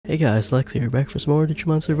Hey guys, Lex here, back for some more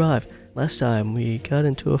Digimon Survive. Last time we got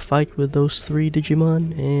into a fight with those 3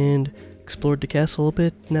 Digimon and explored the castle a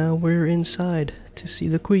bit. Now we're inside to see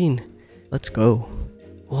the queen. Let's go.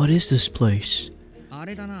 What is this place?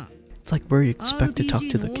 It's like where you expect to talk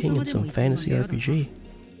to the king in some fantasy RPG.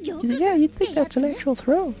 Yeah, you'd think that's an actual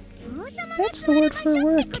throne. That's the word for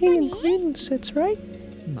where a king and queen sits, right?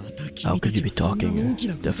 How could you be talking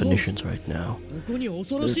definitions right now? There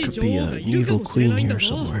could be an evil queen here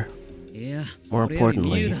somewhere. More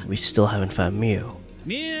importantly, we still haven't found Mew.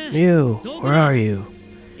 Mew, where are you?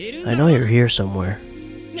 I know you're here somewhere.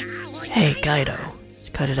 Hey, Kaido,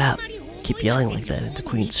 just cut it out. Keep yelling like that and the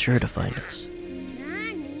queen's sure to find us.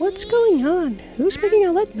 What's going on? Who's making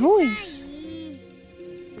all that noise?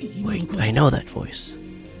 Wait, I know that voice.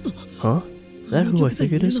 Huh? Is that who I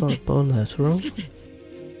think it is up on that throne?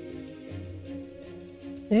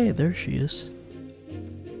 Hey, there she is.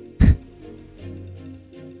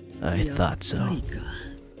 I thought so.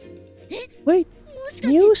 Wait,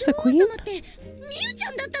 Mew's the queen?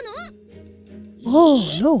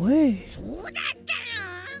 Oh, no way.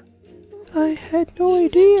 I had no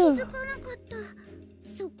idea.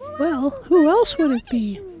 Well, who else would it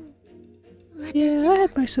be? Yeah, I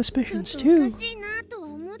had my suspicions too.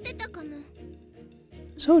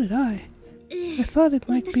 So did I. I thought it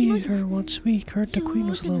might be her once we heard the queen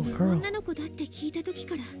was a little girl.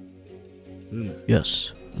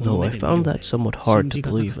 Yes, though I found that somewhat hard to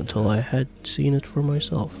believe until I had seen it for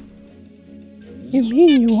myself. You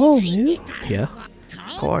mean you all knew? Yeah,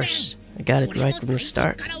 of course. I got it right from the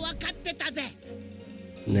start.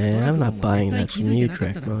 Nah, I'm not buying that from you,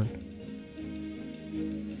 Trackron.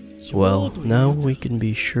 Well, now we can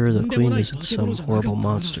be sure the queen isn't some horrible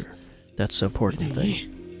monster. That's the important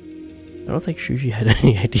thing. I don't think Shuji had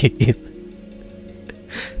any idea either.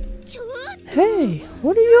 Hey,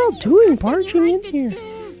 what are you all doing barging in here?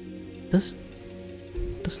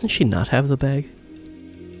 Doesn't she not have the bag?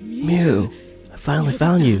 Mew, I finally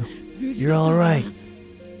found you. You're alright.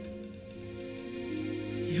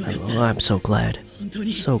 I'm so glad.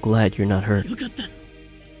 So glad you're not hurt.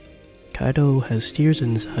 Kaido has tears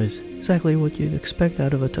in his eyes, exactly what you'd expect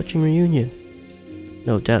out of a touching reunion.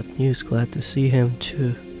 No doubt Mew's glad to see him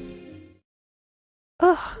too.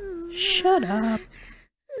 Ugh, shut up.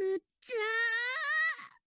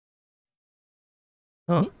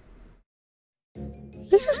 Huh?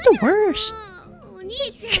 This is the worst.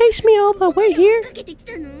 Chase me all the way here?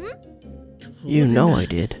 You know I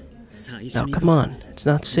did. Now come on, it's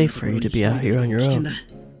not safe for you to be out here on your own. I'm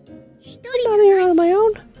not here on my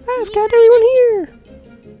own. I've got everyone here.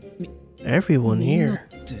 Everyone here?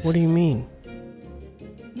 What do you mean?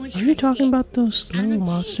 Are you talking about those little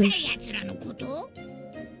monsters?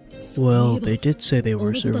 Well, they did say they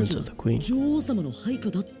were servants of the queen.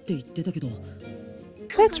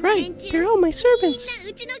 That's right, they're all my servants.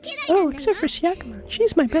 Oh, except for Syakuman.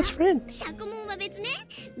 She's my best friend.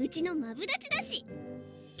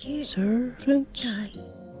 Servants?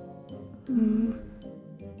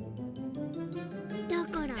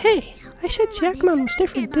 Hey, I said Syakuman was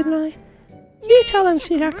different, didn't I? You tell him,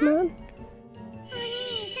 Syakuman.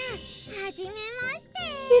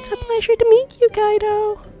 It's a pleasure to meet you,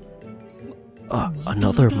 Kaido.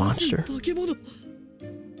 Another monster? Don't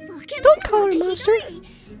call her monster.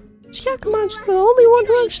 Syakuman's the only one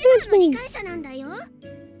who understands me.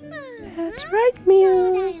 That's right,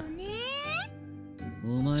 Mew.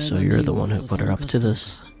 So you're the one who put her up to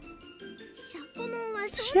this?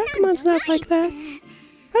 Syakuman's not like that.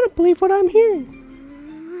 I don't believe what I'm hearing.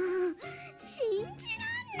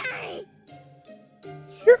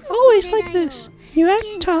 You're always like this. You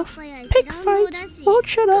act tough, pick fights, won't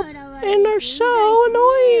shut up, and are so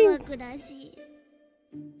annoying.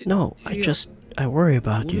 No, I worry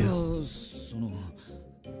about you.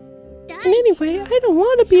 And anyway, I don't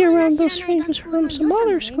want to be around those strangers from some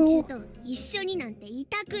other school.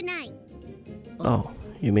 Oh,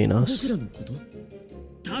 you mean us?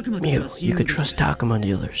 Mew, you could trust Takuma and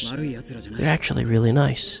the others. They're actually really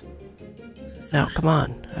nice. Now, come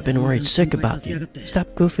on. I've been worried sick about you.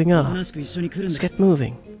 Stop goofing off. Let's get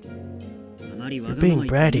moving. You're being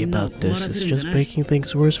bratty about this. It's just making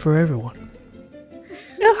things worse for everyone.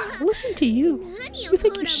 Ugh, listen to you. You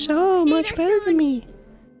think you're so much better than me.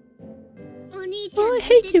 Well, I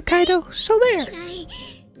hate you, Kaido, so there.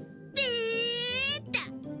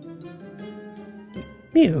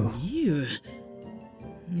 Mew.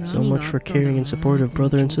 So much for caring and supportive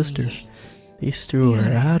brother and sister. These two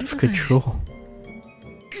are out of control.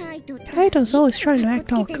 Kaido's always trying to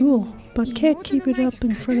act all cool, but can't keep it up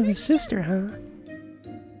in front of his sister, huh?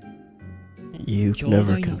 You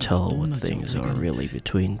never can tell what things are really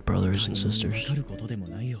between brothers and sisters.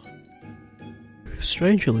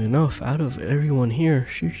 Strangely enough, out of everyone here,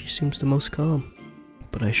 Shuji seems the most calm.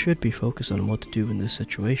 But I should be focused on what to do in this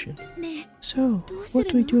situation. So, what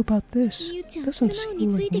do we do about this? Doesn't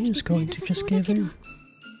seem like Miu's going to just give in.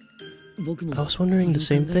 I was wondering the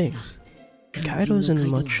same thing. Kaido's in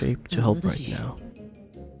much shape to help right now.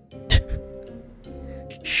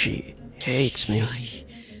 She hates me.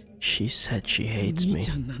 She said she hates me.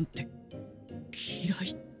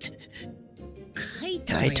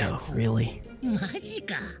 Kaido, really?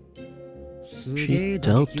 She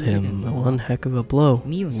dealt him one heck of a blow.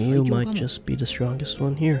 Miu might just be the strongest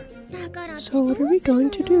one here. So what are we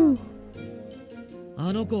going to do?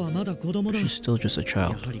 She's still just a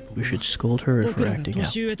child. We should scold her for acting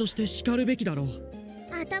out.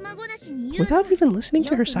 Without even listening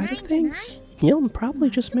to her side of things? You'll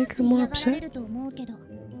probably just make her more upset.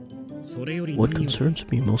 What concerns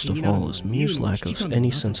me most of all is Miu's lack of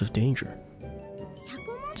any sense of danger.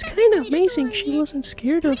 It's kind of amazing she wasn't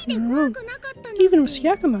scared of her own, even with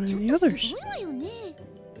Yakuman and the others.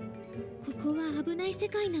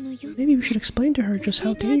 Maybe we should explain to her just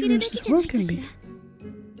how dangerous this world can be.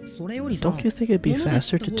 Don't you think it'd be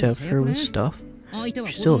faster to tempt her with stuff?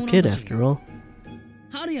 She's still a kid after all.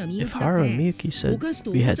 If Haru and Miyuki said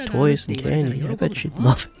we had toys and candy, I bet she'd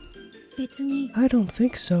love it. I don't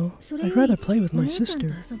think so. I'd rather play with my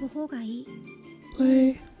sister.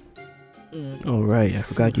 Play. Oh right, I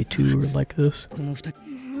forgot you two were like this.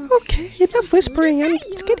 Okay, enough whispering.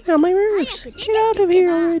 It's getting on my nerves. Get out of here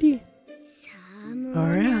already.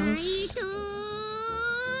 Or else...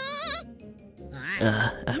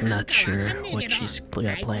 I'm not sure what she's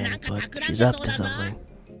got planned, but she's up to something.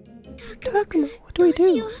 Takuma, what do we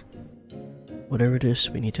do? Whatever it is,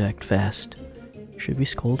 we need to act fast. Should we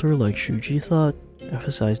scold her like Shuji thought?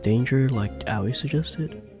 Emphasize danger like Aoi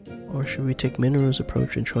suggested? Or should we take Minoru's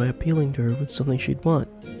approach and try appealing to her with something she'd want?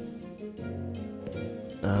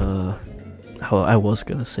 I was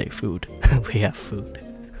gonna say food. We have food.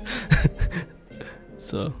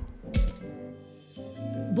 So...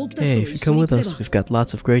 Hey, if you come with us, we've got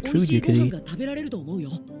lots of great food you could eat. I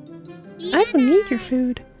don't need your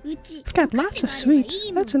food. I've got lots of sweets.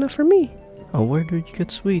 That's enough for me. Oh, where did you get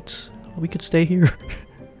sweets? We could stay here.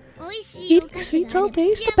 Eating sweets all day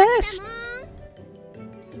is the best.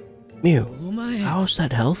 Miu, how is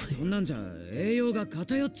that healthy?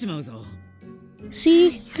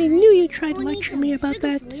 See, I knew you'd try to lecture me about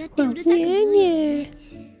that. Well, yeah.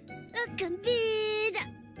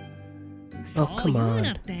 Oh, come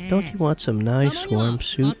on. Don't you want some nice warm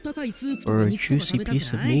soup? Or a juicy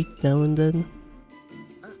piece of meat now and then?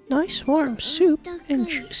 Nice warm soup and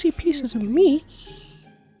juicy pieces of meat?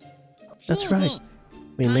 That's right.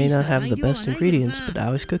 We may not have the best ingredients, but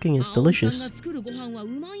Aoi's cooking is delicious.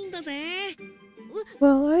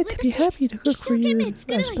 Well, I'd be happy to cook for you as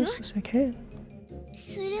best as I can.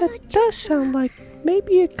 That does sound like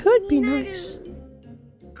maybe it could be nice.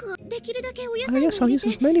 I guess I'll use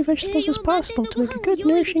as many vegetables as possible to make a good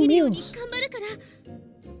nourishing meals.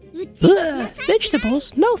 Ugh,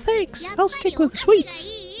 vegetables? No thanks! I'll stick with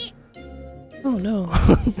sweets! Oh no.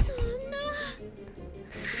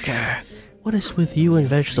 Grr, what is with you and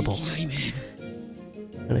vegetables?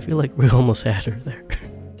 And I feel like we almost had her there.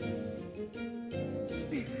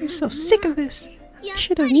 I'm so sick of this! I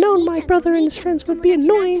should have known my brother and his friends would be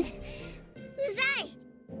annoying!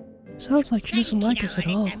 Sounds like she doesn't like us at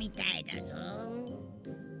all.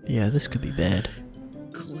 Yeah, this could be bad.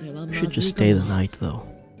 We should just stay the night, though.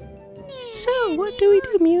 So, what do we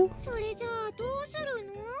do, Miu?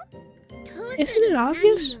 Isn't it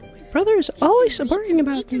obvious? My brother is always worrying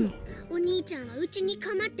about me.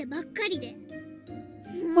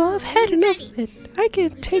 Well, I've had enough of it. I can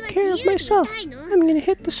take care of myself. I'm gonna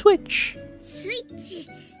hit the switch.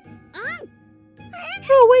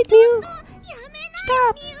 Oh, wait, Miu!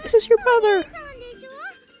 Stop! This is your brother!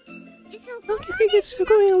 Don't you think it's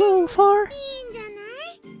going a little far?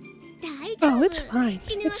 Oh, it's fine.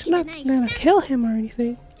 It's not gonna kill him or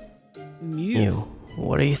anything. Miu,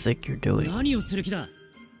 what do you think you're doing?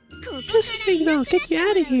 Just think I'll get you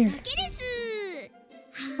out of here.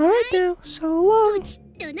 Alright now, so long.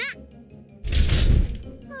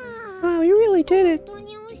 Wow, you really did it.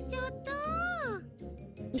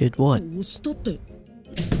 Did what?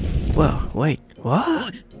 Well, wait,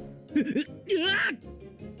 what?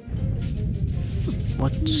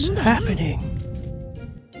 What's happening?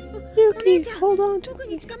 Yuki, hold on to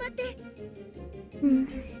me.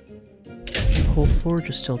 The whole floor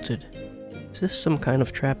just tilted. Is this some kind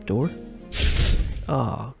of trap door?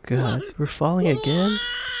 Oh god, we're falling again?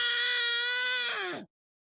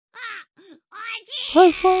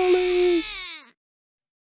 I'm falling!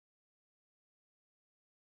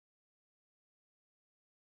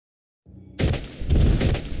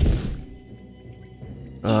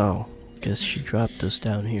 Oh, guess she dropped us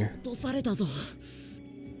down here.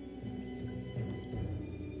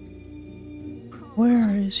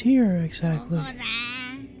 Where is here exactly?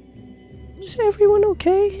 Is everyone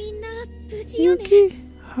okay? Yuki?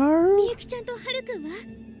 Haru?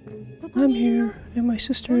 I'm here, and my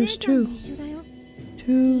sister is too.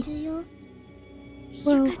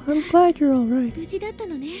 Well, I'm glad you're alright.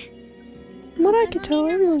 From what I can tell,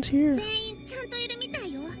 everyone's here.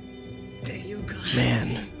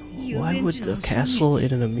 Man, why would the castle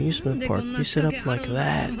in an amusement park be set up like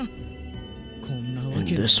that? In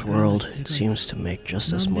this world, it seems to make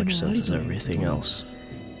just as much sense as everything else.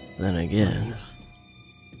 Then again,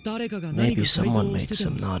 maybe someone made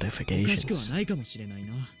some modifications.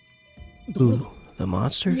 Ooh, the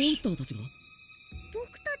monsters?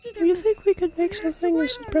 Do you think we could make something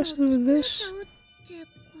as impressive as this?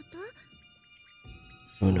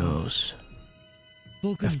 Who knows?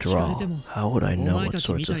 After all, how would I know what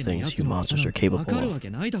sorts of things you monsters are capable of?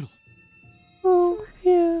 Oh,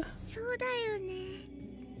 yeah.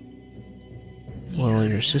 Well,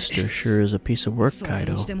 your sister sure is a piece of work,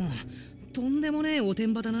 Kaido.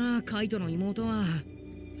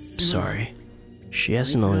 Sorry. She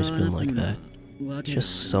hasn't always been like that.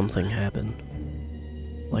 Just something happened.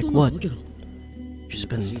 Like what? She's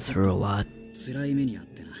been through a lot.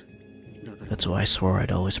 That's why I swore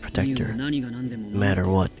I'd always protect her, no matter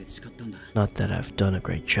what. Not that I've done a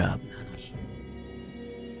great job.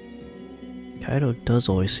 Kaido does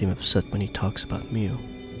always seem upset when he talks about Miu.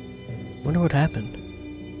 Wonder what happened.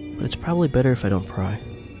 But it's probably better if I don't pry.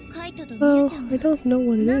 Well, I don't know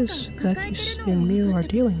what it is that you and Miu are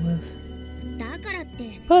dealing with.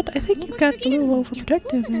 But I think you got a little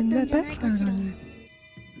overprotective and that backfired on you.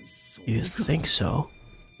 You think so?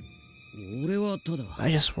 I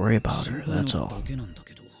just worry about her, that's all.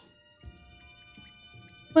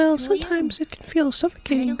 Well, sometimes it can feel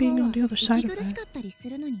suffocating being on the other side of that.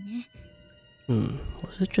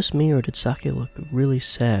 Was it just me or did Saki look really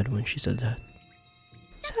sad when she said that?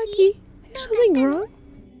 Saki, is something wrong?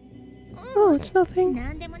 Oh, it's nothing.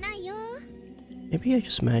 Maybe I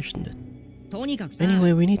just imagined it.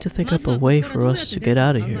 Anyway, we need to think up a way for us to get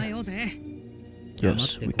out of here.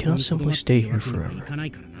 Yes, we cannot simply stay here forever.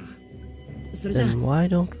 Then why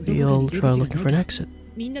don't we all try looking for an exit?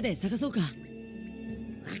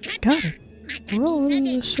 Got it. We're all in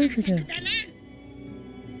the search again.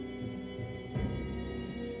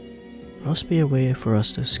 There must be a way for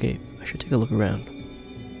us to escape. I should take a look around.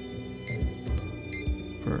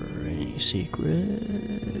 For any secrets...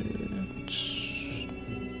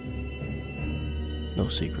 No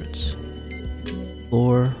secrets.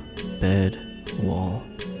 Floor, bed, wall,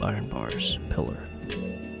 iron bars, pillar.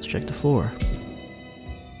 Let's check the floor.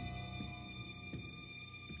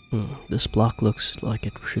 This block looks like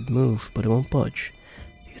it should move, but it won't budge.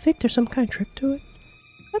 Do you think there's some kind of trick to it?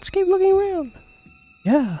 Let's keep looking around.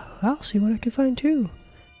 Yeah, I'll see what I can find too.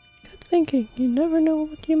 Good thinking, you never know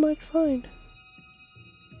what you might find.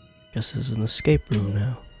 Guess this is an escape room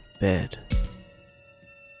now. Bed.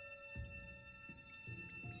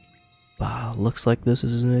 Bah, looks like this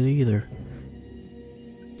isn't it either.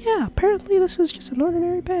 Yeah, apparently this is just an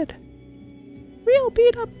ordinary bed. Real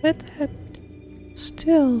beat up at that.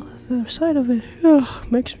 Still, the sight of it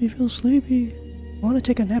makes me feel sleepy. Want to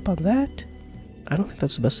take a nap on that? I don't think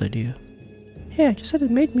that's the best idea. Hey, I just said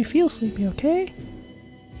it made me feel sleepy, okay?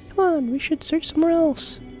 Come on, we should search somewhere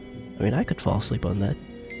else. I mean, I could fall asleep on that.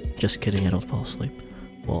 Just kidding, I don't fall asleep.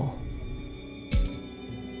 Wall.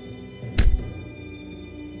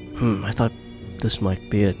 I thought this might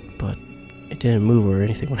be it, but it didn't move or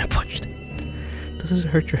anything when I punched it. Does it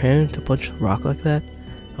hurt your hand to punch rock like that?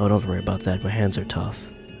 Oh, don't worry about that, my hands are tough.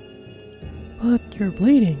 But you're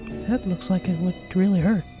bleeding. That looks like it would really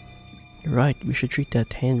hurt. You're right, we should treat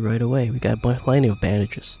that hand right away. We got plenty of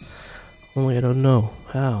bandages. Only I don't know.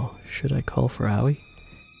 How? Should I call for Aoi?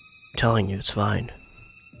 I'm telling you, it's fine.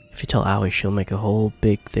 If you tell Aoi, she'll make a whole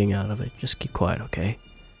big thing out of it. Just keep quiet, okay?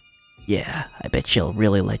 Yeah, I bet she'll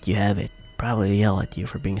really let you have it. Probably yell at you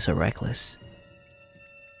for being so reckless.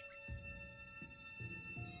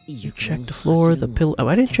 You checked the floor, the pillar. Oh,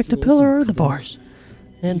 I didn't check the pillar or the bars.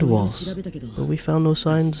 And the walls. But we found no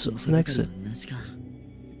signs of an exit.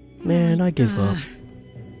 Man, I give up.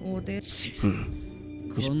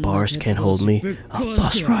 These bars can't hold me. I'll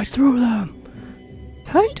bust right through them.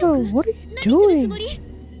 Kaito, what are you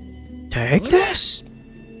doing? Take this!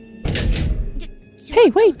 Hey,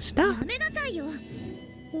 wait, stop!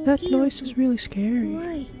 That noise is really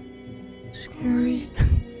scary. scary.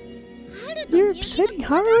 You're upsetting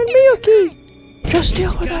Haru and Miyuki! Just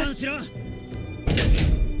deal with that!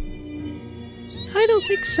 I don't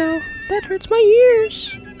think so. That hurts my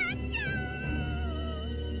ears.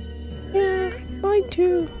 Yeah, mine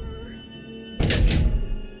too.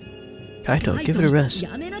 Kaito, give it a rest.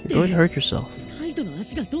 You're going to hurt yourself.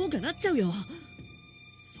 It's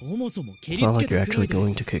not like you're actually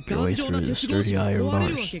going to kick your way through the sturdy iron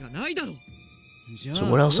bars. So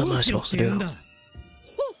what else am I supposed to do?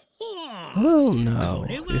 Well now,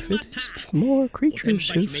 if it is more creatures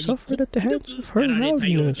who've suffered at the hands of her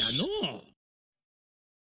loudness.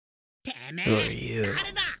 Who are you?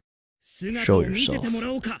 Show yourself.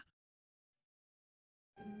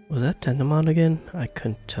 Was that Tendamon again? I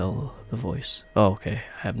couldn't tell the voice. Oh, okay.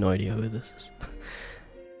 I have no idea who this is.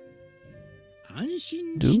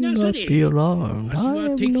 Do not be alarmed. I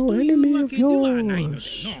am no enemy of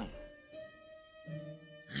yours.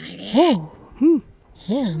 Oh, oh,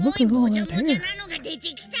 look at all that hair.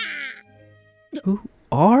 Who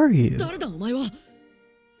are you?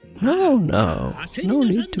 No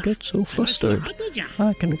need to get so flustered.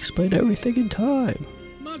 I can explain everything in time.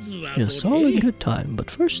 Yes, all in good time, but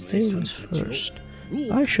first things first.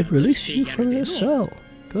 I should release you from your cell.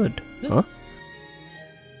 Good, huh?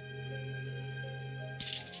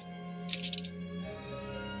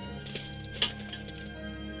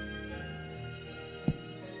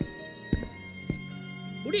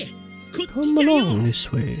 Come along this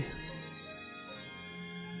way.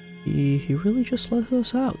 He really just let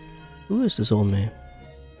us out. Who is this old man?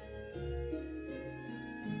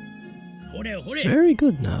 Very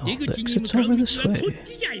good now. The exit's over this way.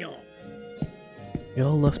 We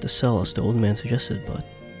all left the cell as the old man suggested, but...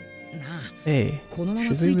 Hey,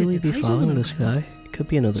 should we really be following this guy? It could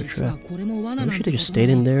be another trap. Maybe we should have just stayed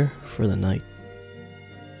in there for the night.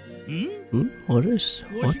 What's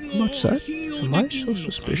that? Am I so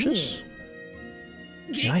suspicious?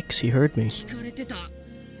 Yikes, he heard me.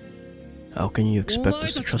 How can you expect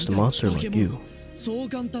us to trust a monster like you?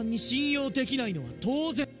 Shuji,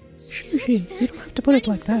 you don't have to put it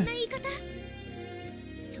like that.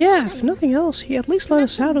 Yeah, if nothing else, he at least let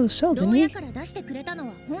us out of the cell, didn't he?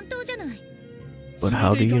 But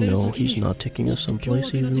how do you know he's not taking us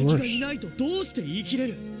someplace even worse?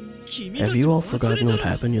 Have you all forgotten what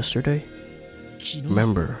happened yesterday?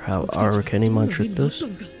 Remember how our Kenimon tricked us?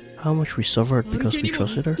 How much we suffered because we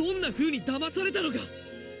trusted her?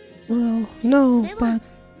 Well, no, but...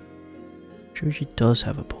 Shuji does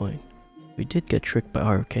have a point. We did get tricked by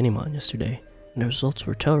our Kenimon yesterday, and the results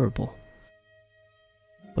were terrible.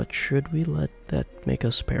 But should we let that make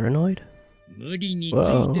us paranoid?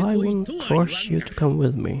 Well, I won't force you to come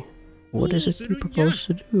with me. What is it you propose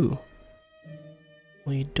to do?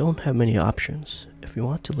 We don't have many options. If we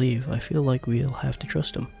want to leave, I feel like we'll have to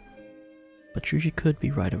trust him. But Shuji could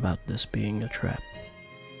be right about this being a trap.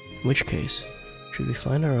 In which case, should we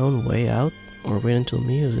find our own way out, or wait until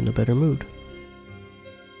Mia's in a better mood?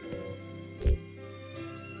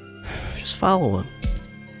 Just follow him.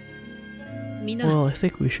 Well, I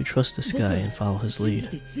think we should trust this guy and follow his lead.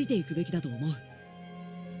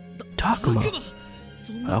 Takuma!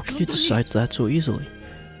 How can you decide that so easily?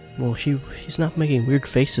 Well, he's not making weird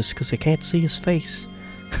faces because I can't see his face.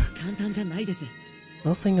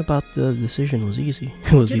 Nothing about the decision was easy.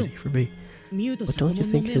 It was easy for me. But don't you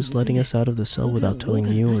think his letting us out of the cell without telling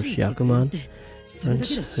you or Shyakumon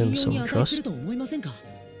earns him some trust?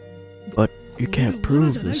 But you can't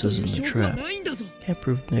prove this isn't a trap. Can't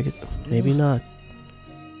prove negative. Maybe not.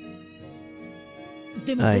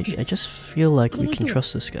 I just feel like we can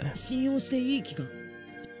trust this guy.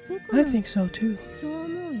 I think so too.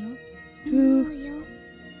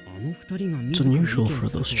 It's unusual for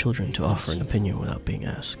those children to offer an opinion without being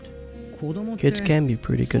asked. Kids can be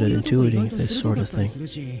pretty good at intuiting this sort of thing.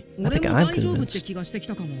 I think I'm convinced.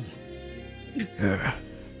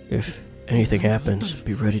 If anything happens,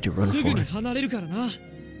 be ready to run for it.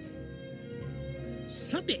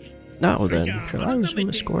 Now then, shall I resume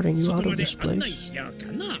escorting you out of this place?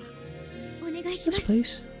 This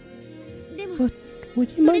place? But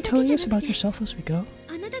would you mind telling us about yourself as we go?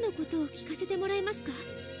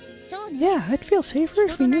 Yeah, I'd feel safer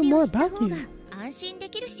if we knew more about you.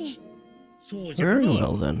 Very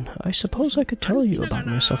well then, I suppose I could tell you about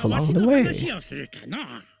myself along the way.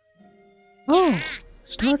 Oh,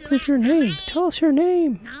 start with your name. Tell us your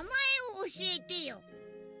name.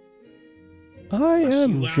 I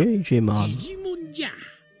am Digimon.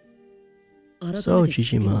 So,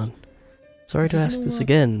 Digimon, sorry to ask this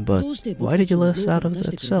again, but why did you let us out of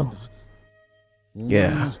that cell?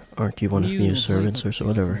 Yeah, aren't you one of Mia's servants or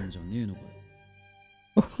whatever?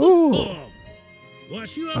 Oh,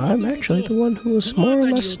 I'm actually the one who was more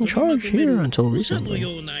or less in charge here until recently.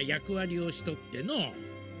 You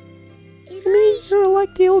mean you're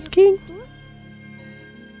like the old king?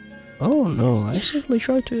 Oh no, I simply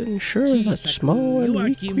tried to ensure that small and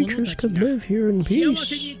weak creatures could live here in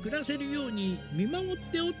peace.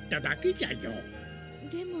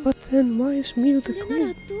 But then why is Miu the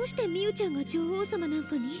queen?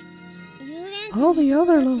 All the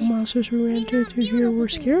other little monsters who ran into here were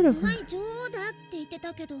scared of her.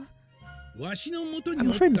 I'm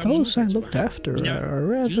afraid those I looked after are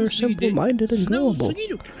rather simple-minded and gullible.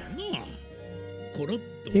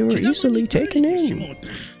 They were easily taken in.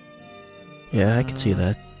 Yeah, I can see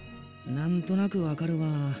that.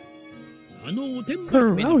 Her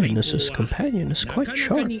rowdiness's companion is quite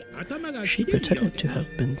sharp. She pretended to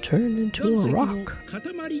have been turned into a rock,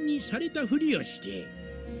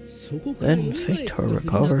 then faked her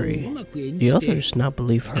recovery. The others now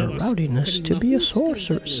believe her rowdiness to be a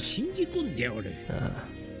sorceress.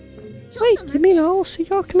 Wait, you mean all sea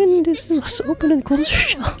alchemy is open and close your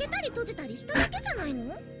shell?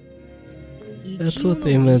 That's what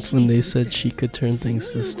they meant when they said she could turn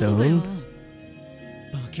things to stone.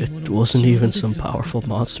 It wasn't even some powerful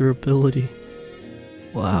monster ability.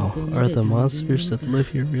 Wow, are the monsters that live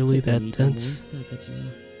here really that dense?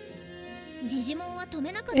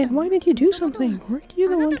 And why did you do something? Weren't you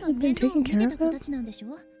the one who'd been taking care of them?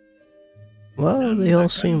 Well, they all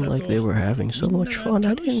seemed like they were having so much fun,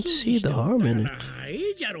 I didn't see the harm in it.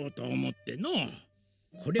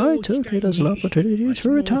 I took it as an opportunity to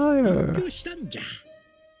retire.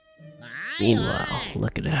 Meanwhile,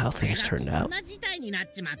 look at how things turned out.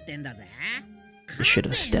 You should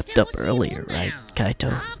have stepped up earlier, right,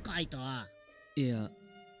 Kaito?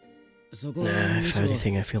 Nah, if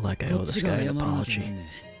anything, I feel like I owe this guy an apology.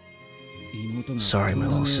 Sorry my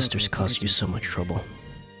little sisters caused you so much trouble.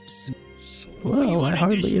 Well, I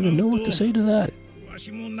hardly even know what to say to that.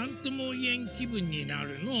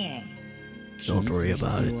 Don't worry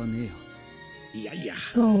about it.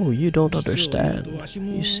 Oh, you don't understand.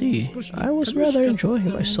 You see, I was rather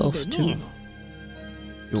enjoying myself too.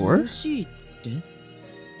 You were?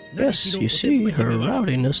 Yes, you see, her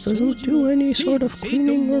rowdiness doesn't do any sort of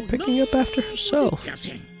cleaning or picking up after herself.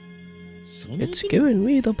 It's given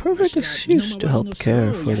me the perfect excuse to help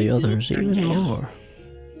care for the others even more.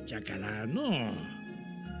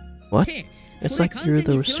 What? It's like you're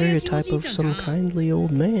the stereotype of some kindly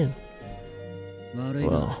old man.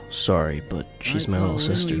 Well, sorry, but she's my little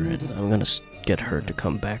sister, and I'm gonna get her to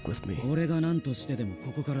come back with me.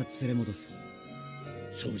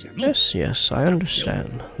 Yes, I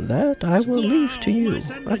understand. That I will leave to you.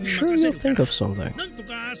 I'm sure you'll think of something.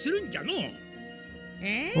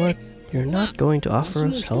 What? You're not going to offer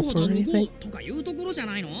us help or anything?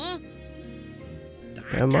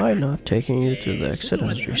 Am I not taking you to the exit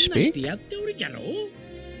as we speak?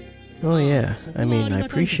 Oh yeah, I mean, I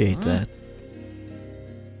appreciate that.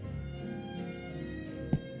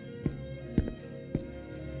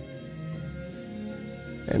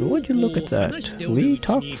 And would you look at that? We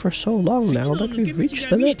talked for so long now that we've reached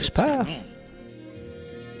the next path.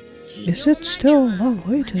 Is it still a long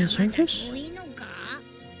way to the surface?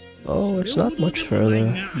 Oh, it's not much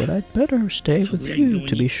further, but I'd better stay with you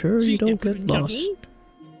to be sure you don't get lost.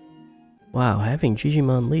 Wow, having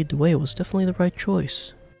Digimon lead the way was definitely the right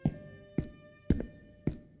choice.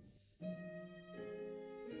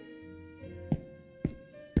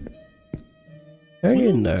 Hang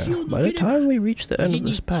in there. By the time we reach the end of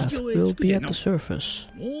this path, we'll be at the surface.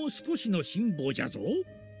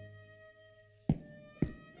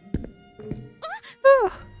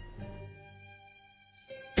 Ah.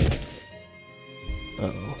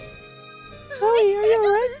 Uh-oh. Hi, are you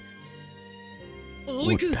alright?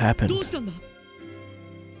 What happened?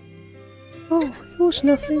 Oh, it was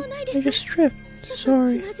nothing. I just tripped.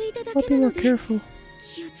 Sorry. I'll be more careful.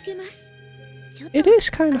 It is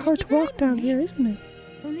kind of hard to walk down here, isn't it?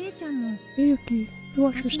 Miyuki, you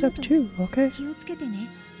watch your step too, okay?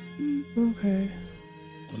 Okay.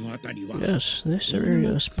 Yes, this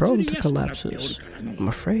area is prone to collapses. I'm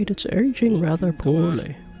afraid it's aging rather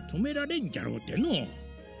poorly.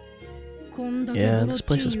 Yeah, this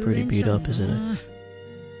place is pretty beat up, isn't it?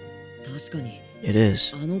 It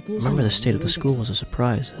is. Remember, the state of the school was a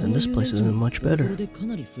surprise, and this place isn't much better.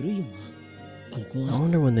 I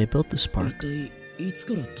wonder when they built this park.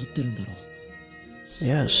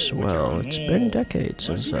 Yes, well, it's been decades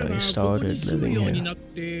since I started living here.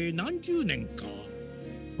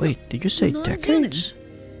 Wait, did you say decades?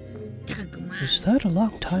 Is that a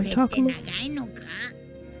long time, Takuma?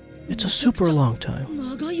 It's a super long time.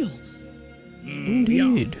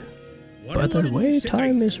 Indeed. But the way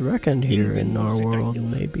time is reckoned here in our world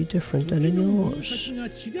may be different than in yours.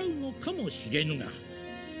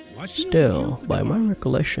 Still, by my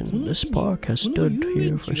recollection, this park has stood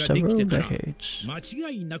here for several decades. How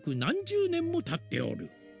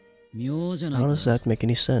does that make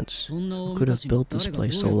any sense? Who could have built this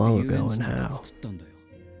place so long ago, and how?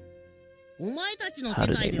 How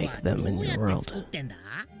did they make them in your world?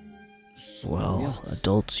 Well,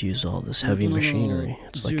 adults use all this heavy machinery.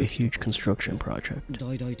 It's like a huge construction project.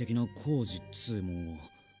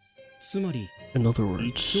 In other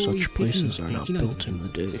words, such places are not built in a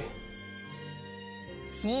day.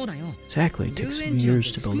 Exactly, it takes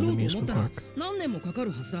years to build an amusement park.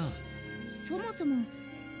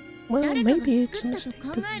 Well, maybe it's a mistake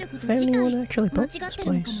if anyone actually built this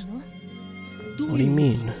place. What do you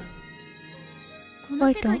mean?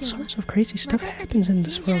 Like, all sorts of crazy stuff happens in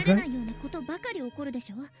this world, right?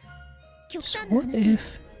 So what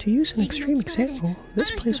if, to use an extreme example, this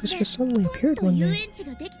place was just suddenly appeared one day?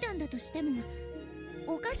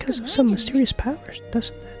 Because of some mysterious powers,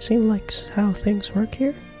 doesn't that seem like how things work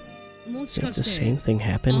here? Did the same thing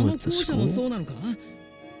happen with the school?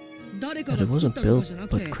 That it wasn't built,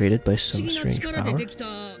 but created by some strange power?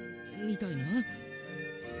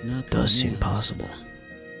 Does seem possible.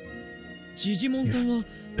 You've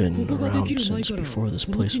been around since before this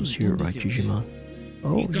place was here, right, Digimon?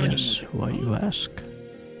 Oh yes, why you ask?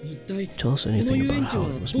 Tell us anything about how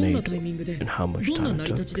it was made, and how much time it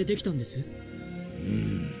took.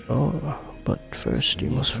 Oh, but first you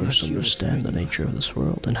must understand the nature of this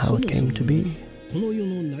world and how it came to be.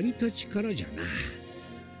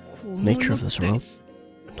 Nature of this world?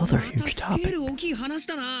 Another huge topic.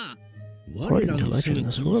 According to legend,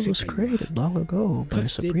 this world was created long ago by a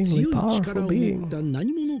supremely powerful being.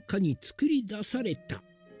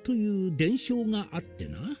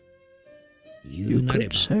 You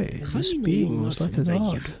could say this being was like a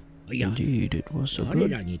god. Indeed, it was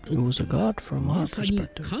a god from our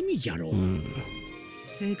perspective. If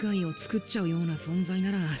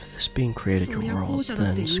this being created your world,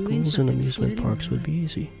 then schools and amusement parks would be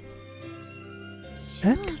easy.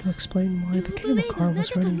 That will explain why the cable car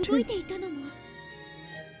was running too.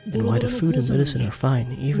 And why the food and medicine are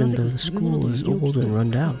fine, even though the school is old and run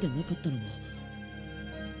down.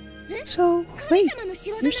 So, wait, you're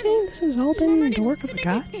saying this has all been the work of a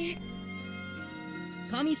god?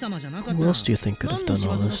 Who else do you think could have done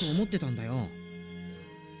all this? I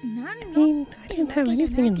mean, I didn't have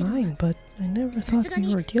anything in mind, but I never thought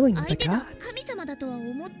we were dealing with a god.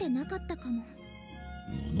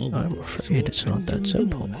 I'm afraid it's not that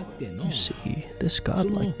simple. You see, this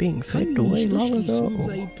godlike being faded away long ago.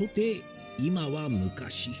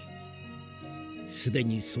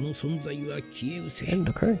 And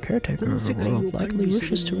the current caretaker of the world likely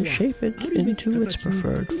wishes to reshape it into its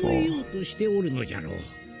preferred form.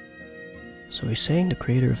 So he's saying the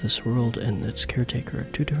creator of this world and its caretaker are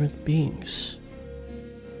two different beings.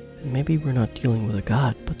 And maybe we're not dealing with a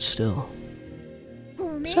god, but still.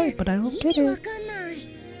 Sorry, but I don't get it.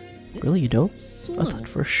 Really, you don't? I thought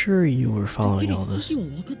for sure you were following all this.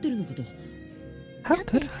 How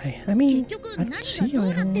could I? I mean, I don't see how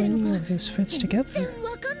any of this fits together.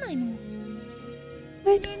 I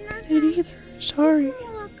don't get it either. Sorry.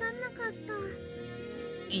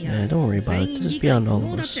 Yeah, don't worry about it. This is beyond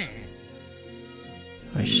all of us.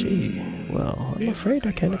 I see. Well, I'm afraid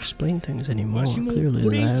I can't explain things any more clearly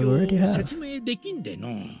than I already have.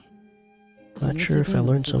 Not sure if I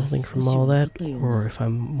learned something from all that, or if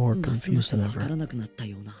I'm more confused than ever.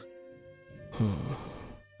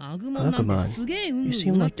 Agumon, you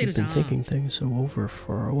seem like you've been thinking things over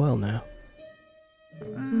for a while now.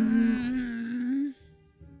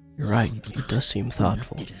 You're right, it does seem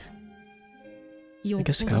thoughtful. I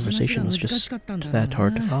guess the conversation was just that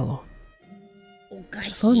hard to follow.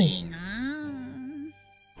 Funny.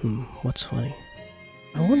 What's funny?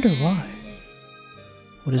 I wonder why.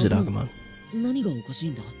 What is it, Agumon?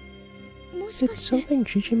 Did something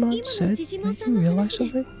Digimon said make you realize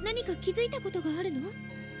something?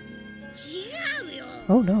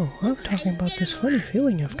 Oh no, I'm talking about this funny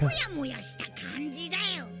feeling I've got.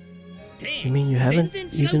 You mean you haven't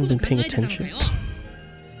even been paying attention?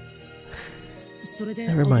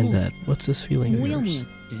 Never mind that. What's this feeling of yours?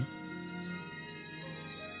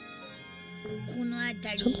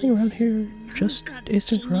 Something around here just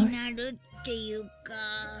isn't right.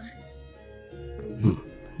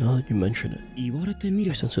 Now that you mention it,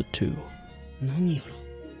 I sense it too.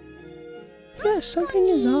 Yes, something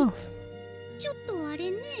is off.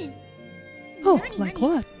 Oh, like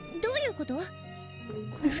what?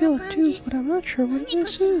 I feel it too, but I'm not sure what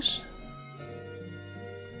this is.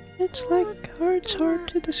 It It's hard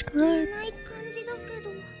to describe.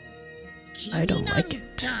 I don't like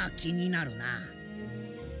it.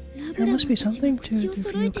 There must be something to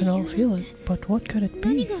if you can all feel it, but what could it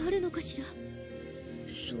be?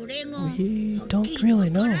 We don't really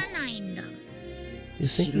know. You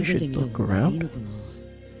think we should look around?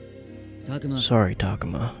 Sorry,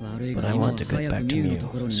 Takuma, but I want to get back to Mew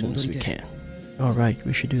as soon as we can. Alright,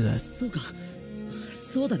 we should do that.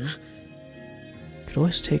 Could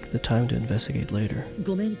always take the time to investigate later.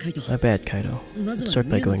 My bad, Kaido. Let's start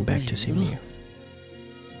by going back to see Mew.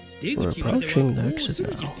 We're approaching the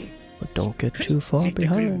exit now, but don't get too far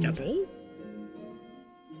behind.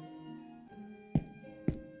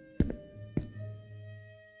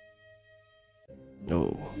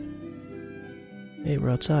 Oh. Hey,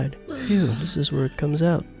 we're outside. Phew, this is where it comes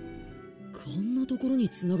out.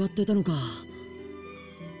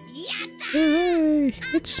 Hooray!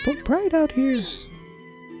 It's so bright out here.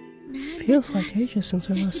 Feels like ages since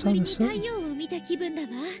I last saw the sun.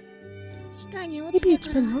 Maybe it's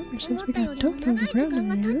been longer since we got dumped on the ground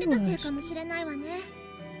than I realized.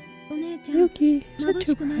 Yuki, is that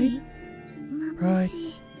too bright? Right.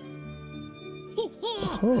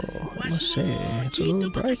 Oh, I must say, it's a little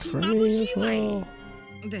bright for me as well.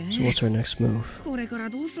 So what's our next move? We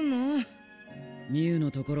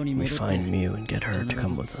find Mew and get her to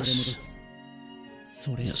come with us.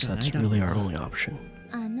 Yes, that's really our only option.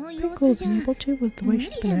 Think we'll be able to with the way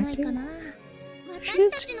she's been acting. She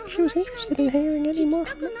didn't seem like she was interested in hearing any more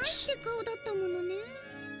from us.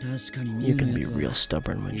 You can be real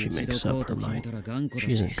stubborn when she makes up her mind. She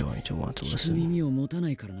isn't going to want to listen.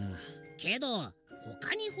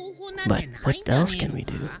 But what else can we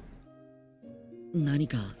do?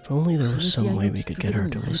 If only there was some way we could get her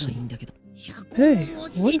to listen. Hey,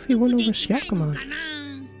 what if we went over Syakuman?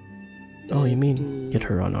 Oh, you mean get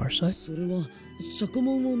her on our side?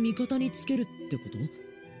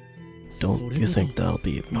 Don't you think that'll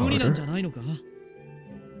be even harder?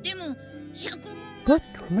 But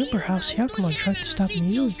remember how Syakuman tried to stop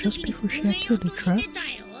Mew just before she activated the trap?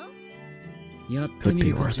 Could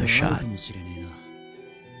be worth a shot.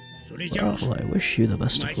 Well, I wish you the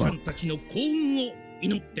best of luck. I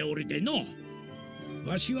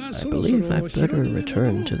believe I better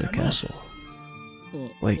return to the castle.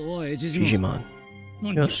 Wait, Digimon.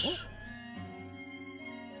 Yes.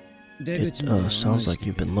 It sounds like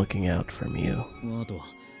you've been looking out for Mew.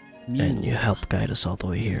 And you helped guide us all the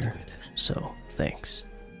way here. So, thanks.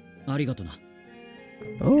 Oh,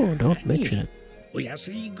 don't mention it.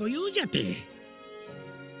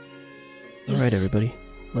 Alright, everybody.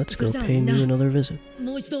 Let's go pay Mew another visit.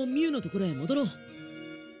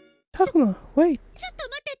 Takuma, wait!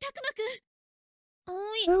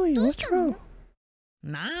 Zoe, what's wrong?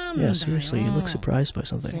 Yeah, seriously, you look surprised by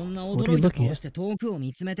something. What are you looking at?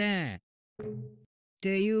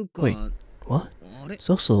 Wait, what?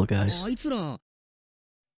 Those little guys.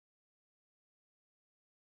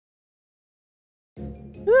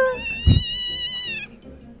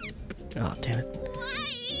 Oh, damn it.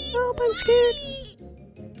 Oh, I'm scared!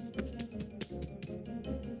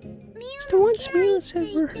 It's the ones Mew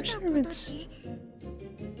said were her servants.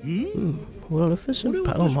 Well, if it's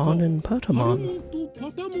Patamon and Patamon,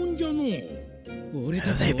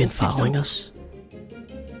 have they been following us?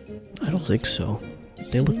 I don't think so.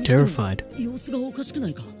 They look terrified.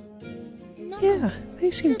 Yeah,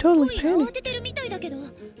 they seem totally panicked.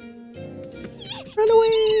 Run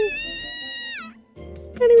away!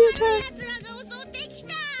 Enemy attack!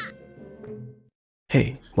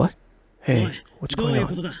 Hey, what? Hey, what's going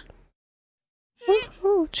on?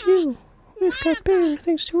 Oh, it's you. We've got bigger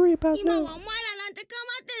things to worry about now.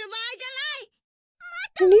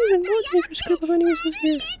 An even more dangerous group of enemies is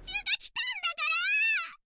here.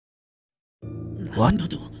 What?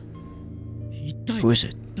 Who is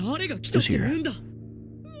it? Who's here?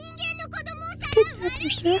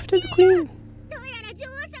 Kidnappers, they're after the queen.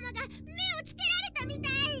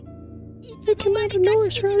 They came out of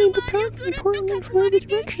nowhere surrounding the park and pouring in from every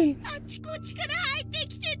direction.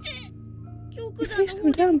 We faced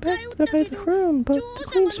them down back by the throne, but the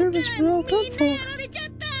queen's servants were all done for.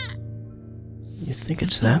 You think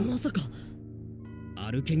it's them? Certainly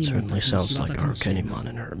sounds like Koneko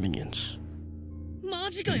and her minions.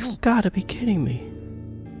 You've gotta be kidding me.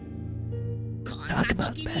 Talk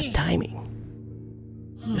about bad timing.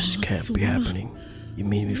 This can't be happening. You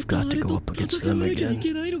mean we've got to go up against them again?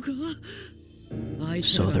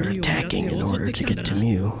 So they're attacking in order to get to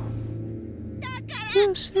Mew.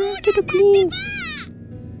 Yes, they're after the queen.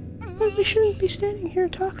 But we shouldn't be standing here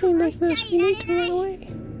talking like this. We need to run away.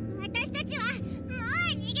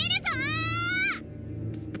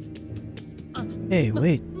 Hey,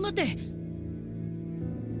 wait.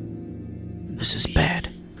 This is bad.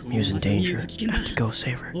 Miu's in danger. I have to go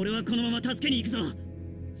save her.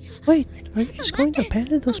 Wait, are you just going to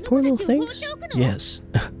abandon those poor little things? Yes.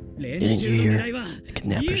 Didn't you hear? The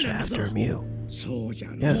kidnappers are after Miu.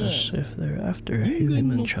 Yes, if they're after a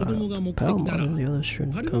human child, Palma and the others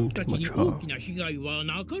shouldn't come too much harm.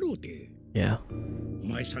 Yeah.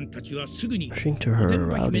 Rushing to her or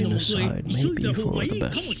routing aside may be for the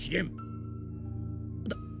best.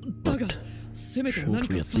 But shouldn't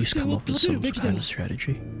we at least come up with some kind of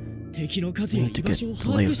strategy? We need to get the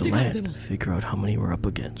lay of the land, figure out how many we're up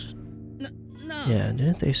against. Yeah,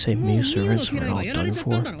 didn't they say Miu servants were all done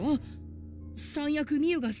for?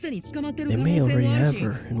 They may already have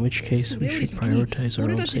her, in which case we should prioritize our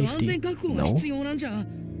own safety. No?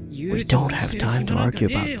 We don't have time to argue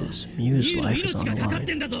about this. Miu's life is on the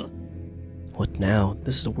line. What now?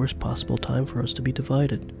 This is the worst possible time for us to be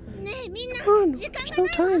divided. Come on, there's no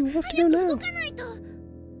time, we have to go now.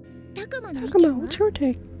 Takuma, what's your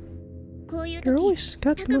take? You're always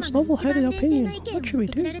got the most level-headed opinion. What should we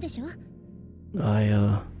do?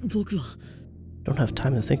 I don't have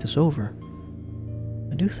time to think this over.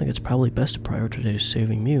 I do think it's probably best to prioritize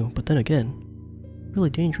saving Miu, but then again,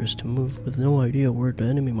 really dangerous to move with no idea where the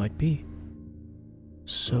enemy might be.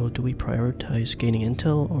 So do we prioritize gaining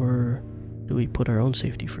intel, or do we put our own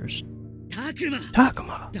safety first?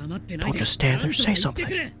 Takuma! Don't just stand there, say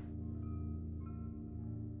something!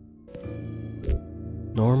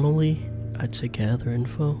 Normally, I'd say gather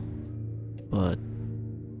info, but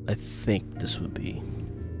I think this would be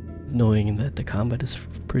knowing that the combat is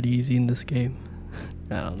pretty easy in this game.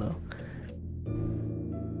 I don't know.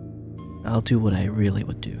 I'll do what I really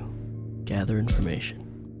would do. Gather information.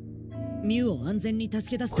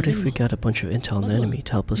 What if we got a bunch of intel on the enemy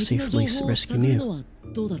to help us safely rescue Miu?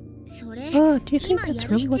 Do you think that's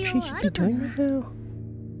really what she should be doing right now?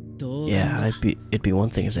 Yeah, it'd be one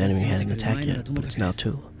thing if the enemy hadn't attacked yet, but it's now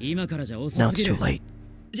too late.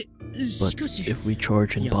 But if we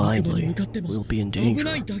charge in blindly, we'll be in danger.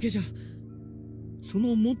 I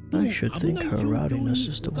should think her routing us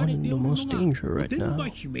is the one in the most danger right now.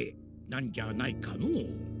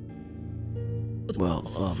 Well,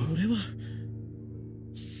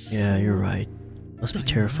 yeah, you're right. Must be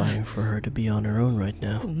terrifying for her to be on her own right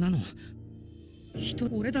now. We're not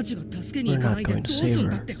going to save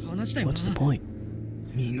her. What's the point?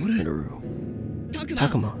 Minoru.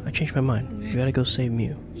 Takuma, I changed my mind. We gotta go save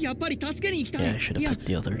Miu. Yeah, I should have picked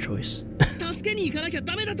the other choice.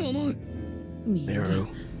 Minoru.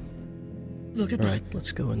 Alright,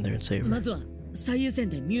 let's go in there and save her.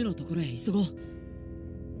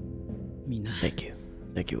 Thank you.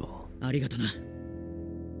 Thank you all.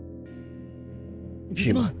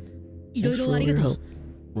 Shima, thanks for all your help.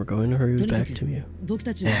 We're going to hurry back to Miu.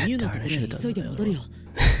 Darn, I should have done the other one.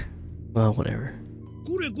 Well, whatever.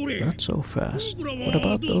 Not so fast. What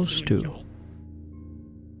about those two?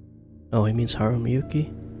 Oh, he means Haru and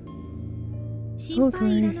Miyuki? Don't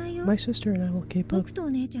worry, my sister and I will keep up.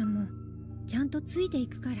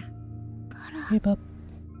 Keep up.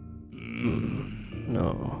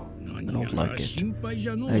 No, I don't like it.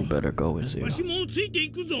 I'd better go with you.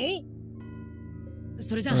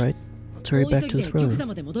 Alright, let's hurry back to the throne.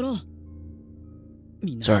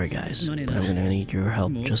 Sorry guys, but I'm gonna need your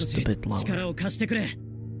help just a bit longer.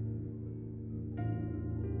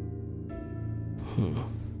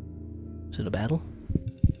 Is it a battle?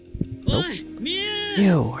 Nope.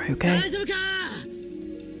 Yo, are you okay?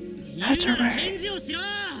 That's alright.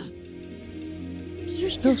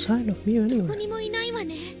 There's no sign of Miu anywhere.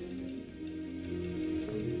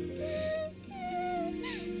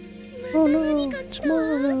 Oh no, it's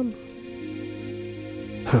more of them.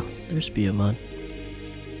 Huh, there's Biyamon.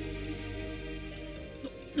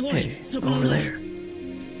 Hey, over there.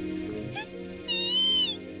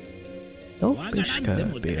 Don't be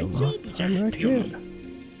scared, Biyamon. I'm right here.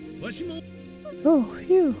 Oh,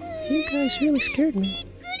 phew. You guys really scared me.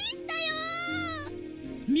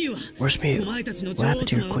 Where's Miu? What happened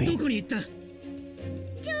to your queen?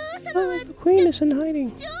 Oh, the queen is in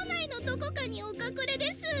hiding.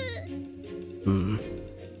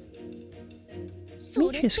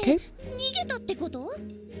 Michi escaped?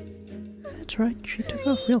 That's right, she took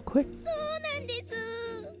off real quick.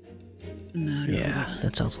 Yeah,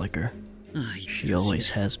 that sounds like her. She always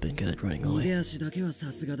has been good at running away.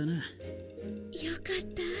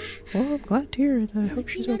 Well, I'm glad to hear it. I hope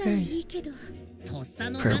she's okay.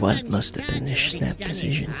 For what must have been a snap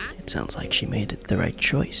decision, it sounds like she made it the right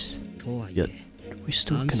choice. Yet, we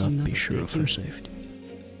still cannot be sure of her safety.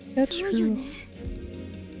 That's true.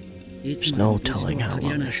 There's no telling how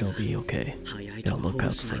long she'll be okay. Gotta look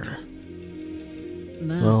out for her.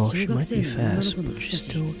 Well, she might be fast, but she's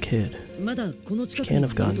still a kid. She can't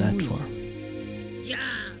have gone that far.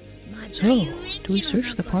 So, do we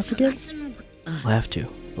search the park again? We'll have to.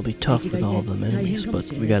 It'll be tough with all of them enemies,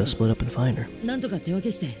 but we gotta split up and find her.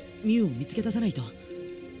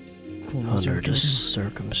 Under the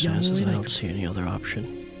circumstances, I don't see any other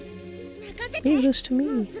option. Leave this to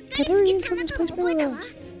me. I'd already from this place by now.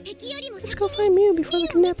 Let's go find Mew before the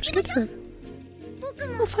kidnappers get her.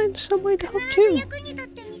 I'll find some way to help too.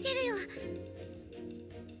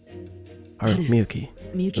 Alright, Miyuki.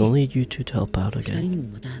 I'll need you two to help out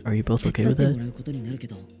again. Are you both okay with that?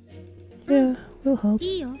 Yeah, we'll help.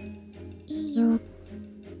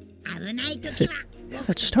 If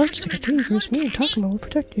it starts to get dangerous, me and Takuma will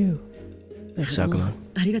protect you. Thanks, Sakuman.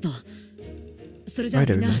 Alright,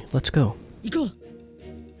 everybody, let's go.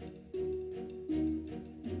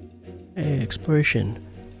 Hey, exploration.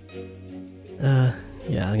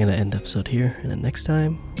 Yeah, I'm gonna end the episode here, and then next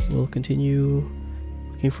time we'll continue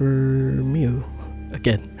looking for Mew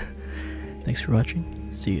again. Thanks for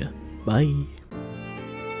watching. See ya. Bye.